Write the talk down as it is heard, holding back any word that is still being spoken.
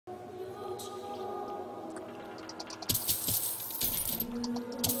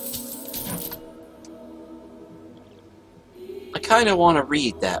kinda want to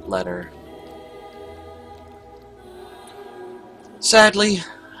read that letter. Sadly,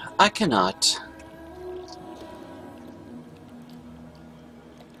 I cannot.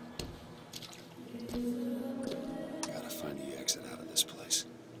 Gotta find the exit out of this place.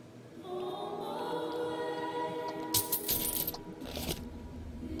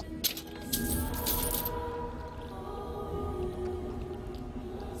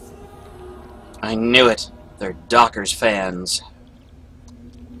 I knew it. They're Dockers fans.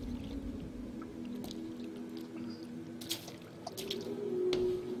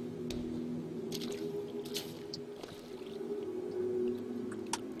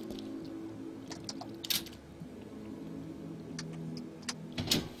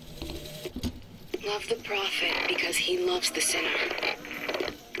 Love the prophet because he loves the sinner.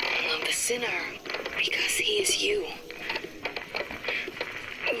 Love the sinner because he is you.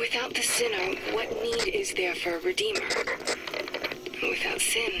 Without the sinner, what need is there for a redeemer? Without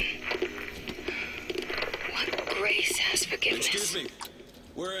sin, what grace has forgiveness? Excuse me,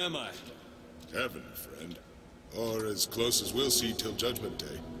 where am I? Heaven, friend. Or as close as we'll see till Judgment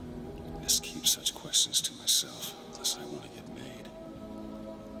Day. Just keep such questions to myself, unless I want to get made.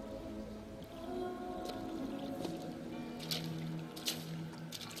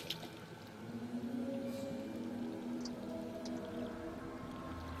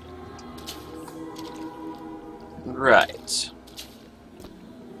 Right.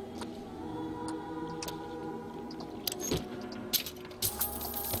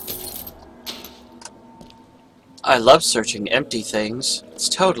 I love searching empty things. It's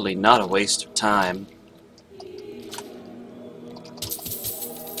totally not a waste of time.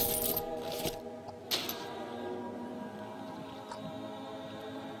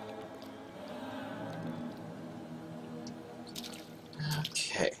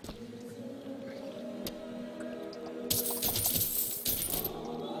 Okay.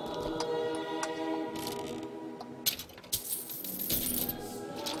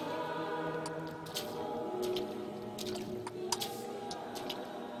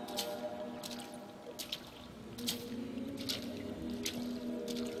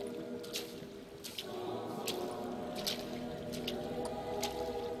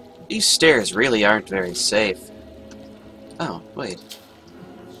 These stairs really aren't very safe. Oh, wait.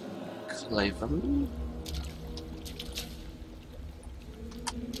 Clavum?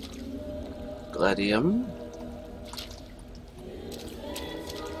 Gladium?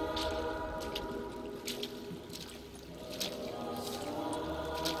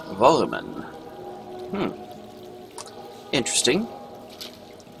 Volumen. Interesting.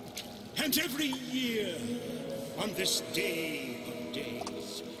 And every year, on this day of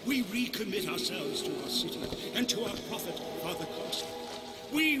days, we recommit ourselves to our city and to our prophet, Father Constant.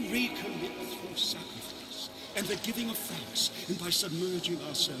 We recommit through sacrifice and the giving of thanks, and by submerging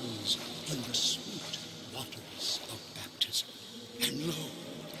ourselves in the sweet waters of baptism. And lo,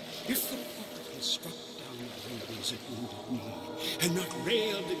 if the prophet had struck down the buildings at wounded knee, and not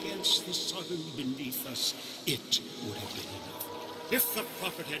railed against the Sodom beneath us, it would have been enough. If the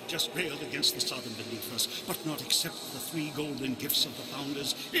prophet had just railed against the Sodom beneath us, but not accepted the 3 golden gifts of the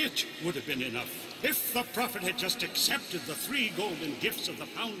founders, it would have been enough. If the prophet had just accepted the 3 golden gifts of the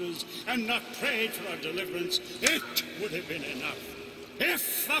founders, and not prayed for our deliverance, it would have been enough.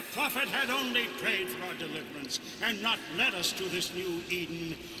 If the prophet had only prayed for our deliverance, and not led us to this new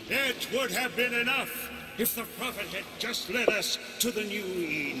Eden, it would have been enough. If the prophet had just led us to the new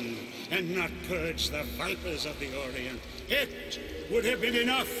Eden, and not purged the vipers of the Orient, it would have been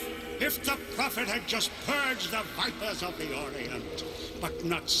enough. If the prophet had just purged the vipers of the Orient, but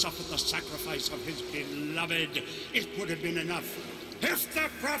not suffered the sacrifice of his beloved, it would have been enough. If the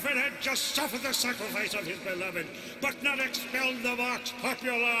prophet had just suffered the sacrifice of his beloved, but not expelled the vox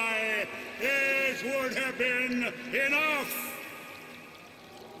populi, it would have been enough.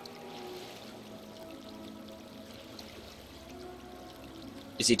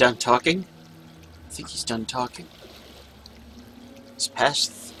 Is he done talking? I think he's done talking. His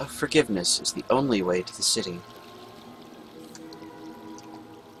path of forgiveness is the only way to the city.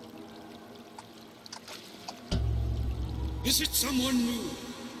 Is it someone new?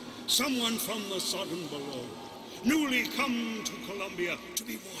 Someone from the Sodom below, newly come to Columbia to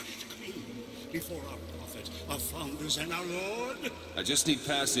be washed clean before our prophet, our founders, and our Lord? I just need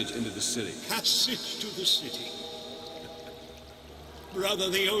passage into the city. Passage to the city. Brother,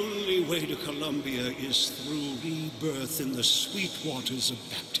 the only way to Columbia is through rebirth in the sweet waters of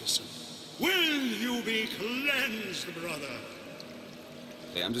baptism. Will you be cleansed, brother?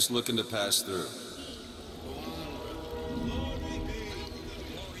 Hey, I'm just looking to pass through. Glory be,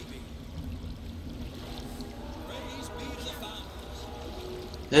 glory be. Praise be to the Father.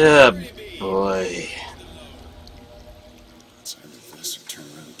 Oh, boy. Let's either this or turn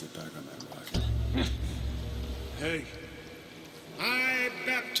around and get back on that rocket. Hey, I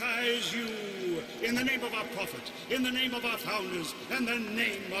baptize you in the name of our prophet, in the name of our founders, and the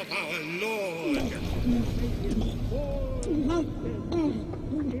name of our Lord.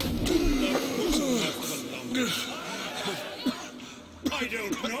 I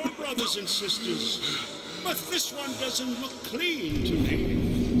don't know, brothers and sisters, but this one doesn't look clean to me.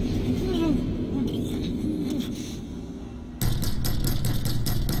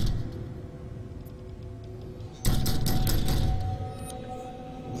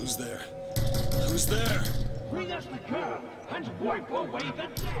 Who's there? Who's there? Bring us the curb and wipe away the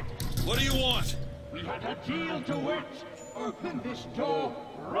debt. What do you want? We had a deal to it. Open this door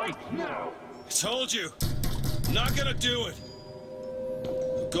right now. I told you. I'm not gonna do it.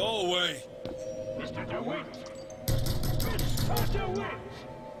 Go away. Mr. DeWitt. Mr. DeWitt.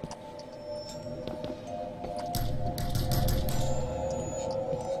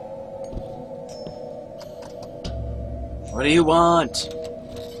 What do you want?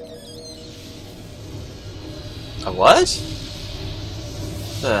 A what?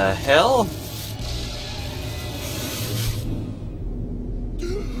 The hell?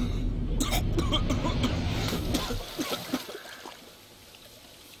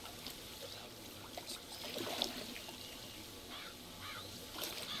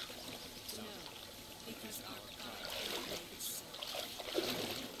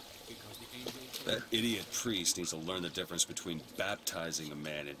 That idiot priest needs to learn the difference between baptizing a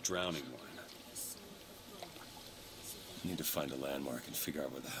man and drowning one. I need to find a landmark and figure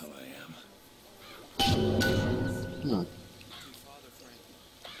out where the hell I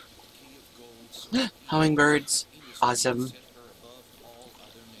am. Hummingbirds. Awesome.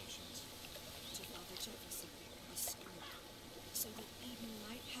 So that Eden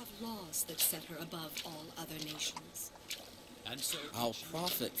might have laws that set her above all other nations. Our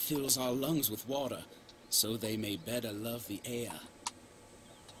prophet fills our lungs with water, so they may better love the air.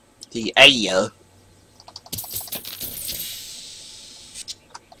 The air.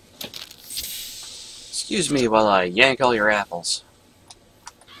 Excuse me while I yank all your apples.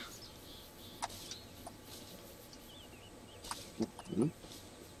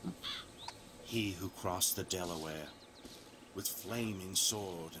 He who crossed the Delaware, with flaming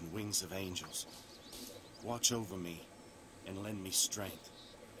sword and wings of angels, watch over me and lend me strength.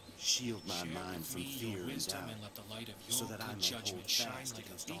 Shield my mind from fear and doubt, so that I may hold fast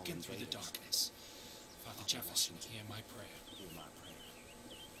against all invaders. Father Jefferson, hear my prayer. Hear my prayer.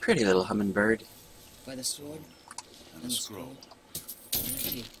 Pretty little hummingbird. By the sword And the scroll.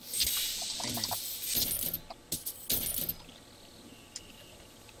 Thank you. Amen.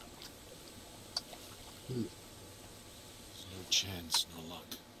 There's no chance, no luck.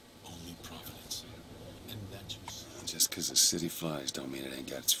 Only providence. And that you see. Just because the city flies don't mean it ain't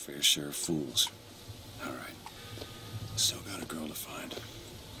got its fair share of fools. All right. Still got a girl to find.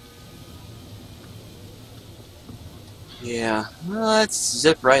 Yeah, let's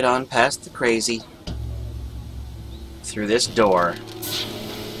zip right on past the crazy. Through this door.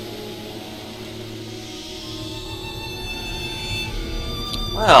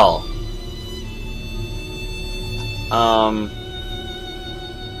 Well.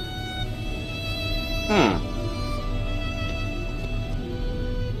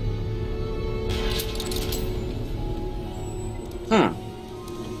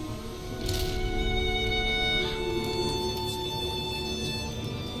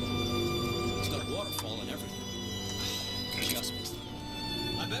 It's got a waterfall and everything. Adjustments.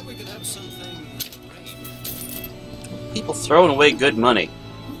 I bet we could have something rain. People throwing away good money.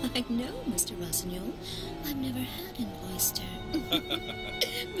 I know, Mr. Rossignol. I've never had an oyster.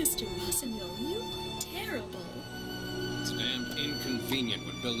 Mr. Rossignol, you are terrible. It's damned inconvenient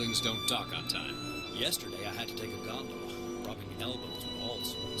when buildings don't dock on time. Yesterday I had to take a gondola, rubbing elbows with all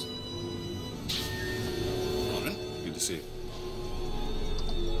sorts. Morning. Good to see you.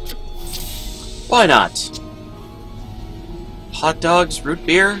 Why not? Hot dogs, root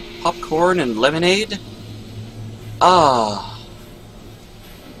beer, popcorn, and lemonade? Ah.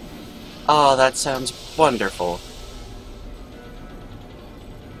 Ah, that sounds wonderful.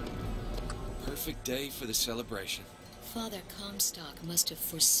 Perfect day for the celebration. Father Comstock must have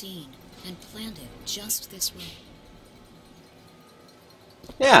foreseen and planned it just this way.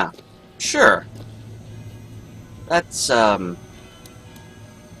 Yeah, sure. That's, yeah,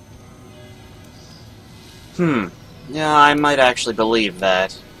 I might actually believe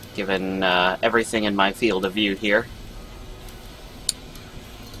that, given, everything in my field of view here.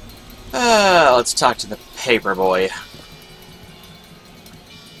 Let's talk to the paperboy.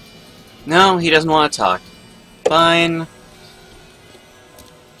 No, he doesn't want to talk. Fine.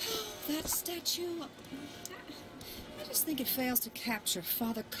 That statue... I just think it fails to capture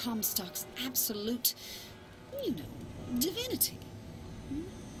Father Comstock's absolute, you know, divinity.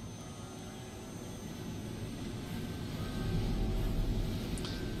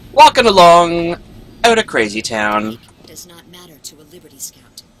 Walking along out of Crazy Town. Does not matter to a Liberty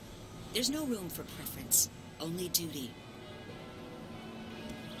Scout. There's no room for preference, only duty.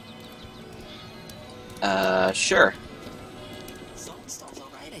 Sure. Saltonstall's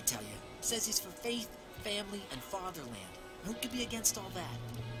all right, I tell you. Says he's for faith, family, and fatherland. Who could be against all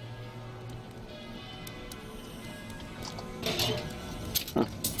that?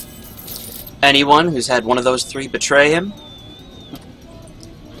 Anyone who's had one of those three betray him?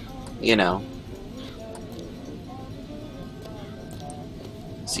 You know.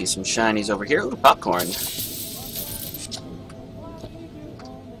 See some shinies over here. Ooh, popcorn.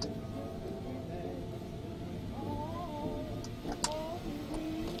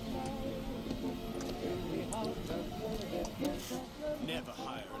 Never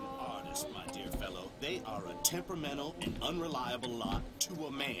hire an artist, my dear fellow. They are a temperamental and unreliable lot to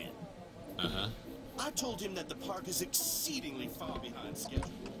a man. Uh-huh. I told him that the park is exceedingly far behind schedule.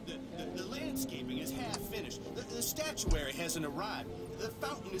 The landscaping is half finished. The statuary hasn't arrived. The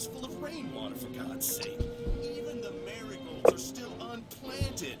fountain is full of rainwater, for God's sake. Even the marigolds are still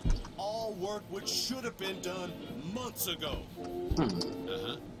unplanted. All work which should have been done months ago.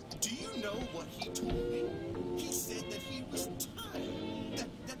 Uh-huh. Do you know what he told me? He said that he was tired,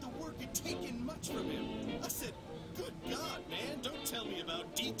 that the work had taken much from him. I said, good God, man, don't tell me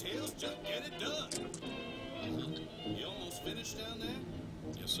about details, just get it done. You almost finished down there?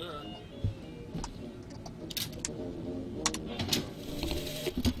 Yes, sir.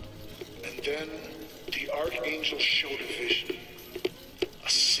 And then the Archangel showed a vision. A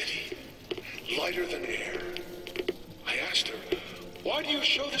city, lighter than air. I asked her, why do you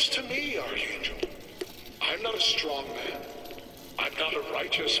show this to me, Archangel? I'm not a strong man. I'm not a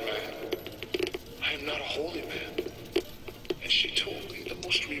righteous man. I am not a holy man. And she told me the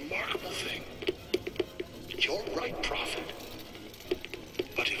most remarkable thing. You're right, prophet.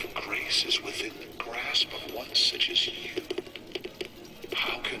 But if grace is within the grasp of one such as you,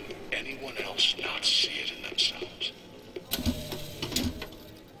 how can anyone else not see it in themselves?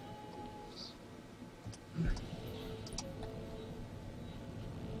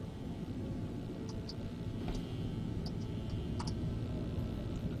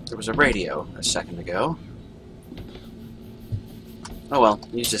 There was a radio a second ago. Oh well,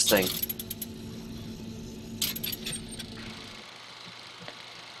 use this thing.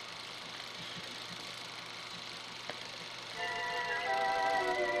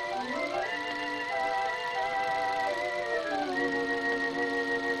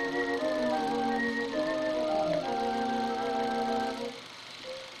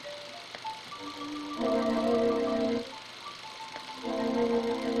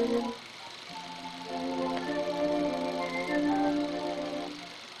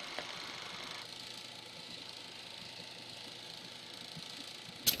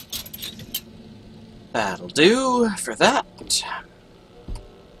 That'll do for that.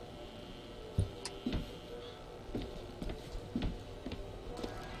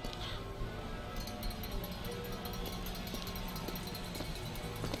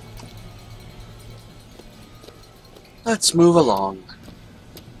 Let's move along.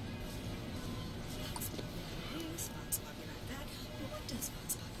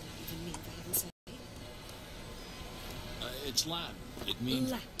 It's Latin. It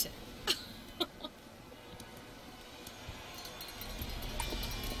means... Latin.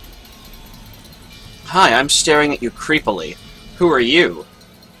 Hi, I'm staring at you creepily. Who are you?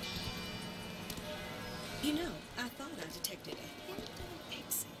 You know, I thought I detected a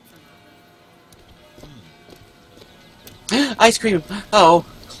exit from Ice cream! Oh,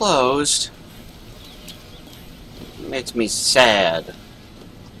 closed. Makes me sad.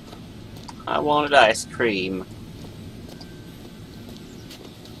 I wanted ice cream.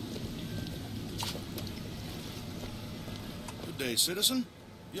 Good day, citizen.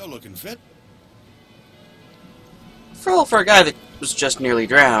 You're looking fit. For a guy that was just nearly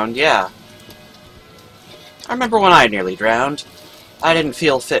drowned, yeah. I remember when I nearly drowned. I didn't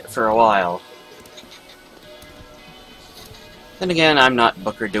feel fit for a while. Then again, I'm not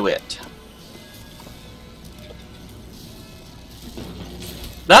Booker DeWitt.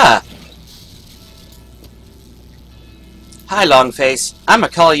 Ah! Hi, Longface. I'ma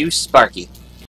call you Sparky.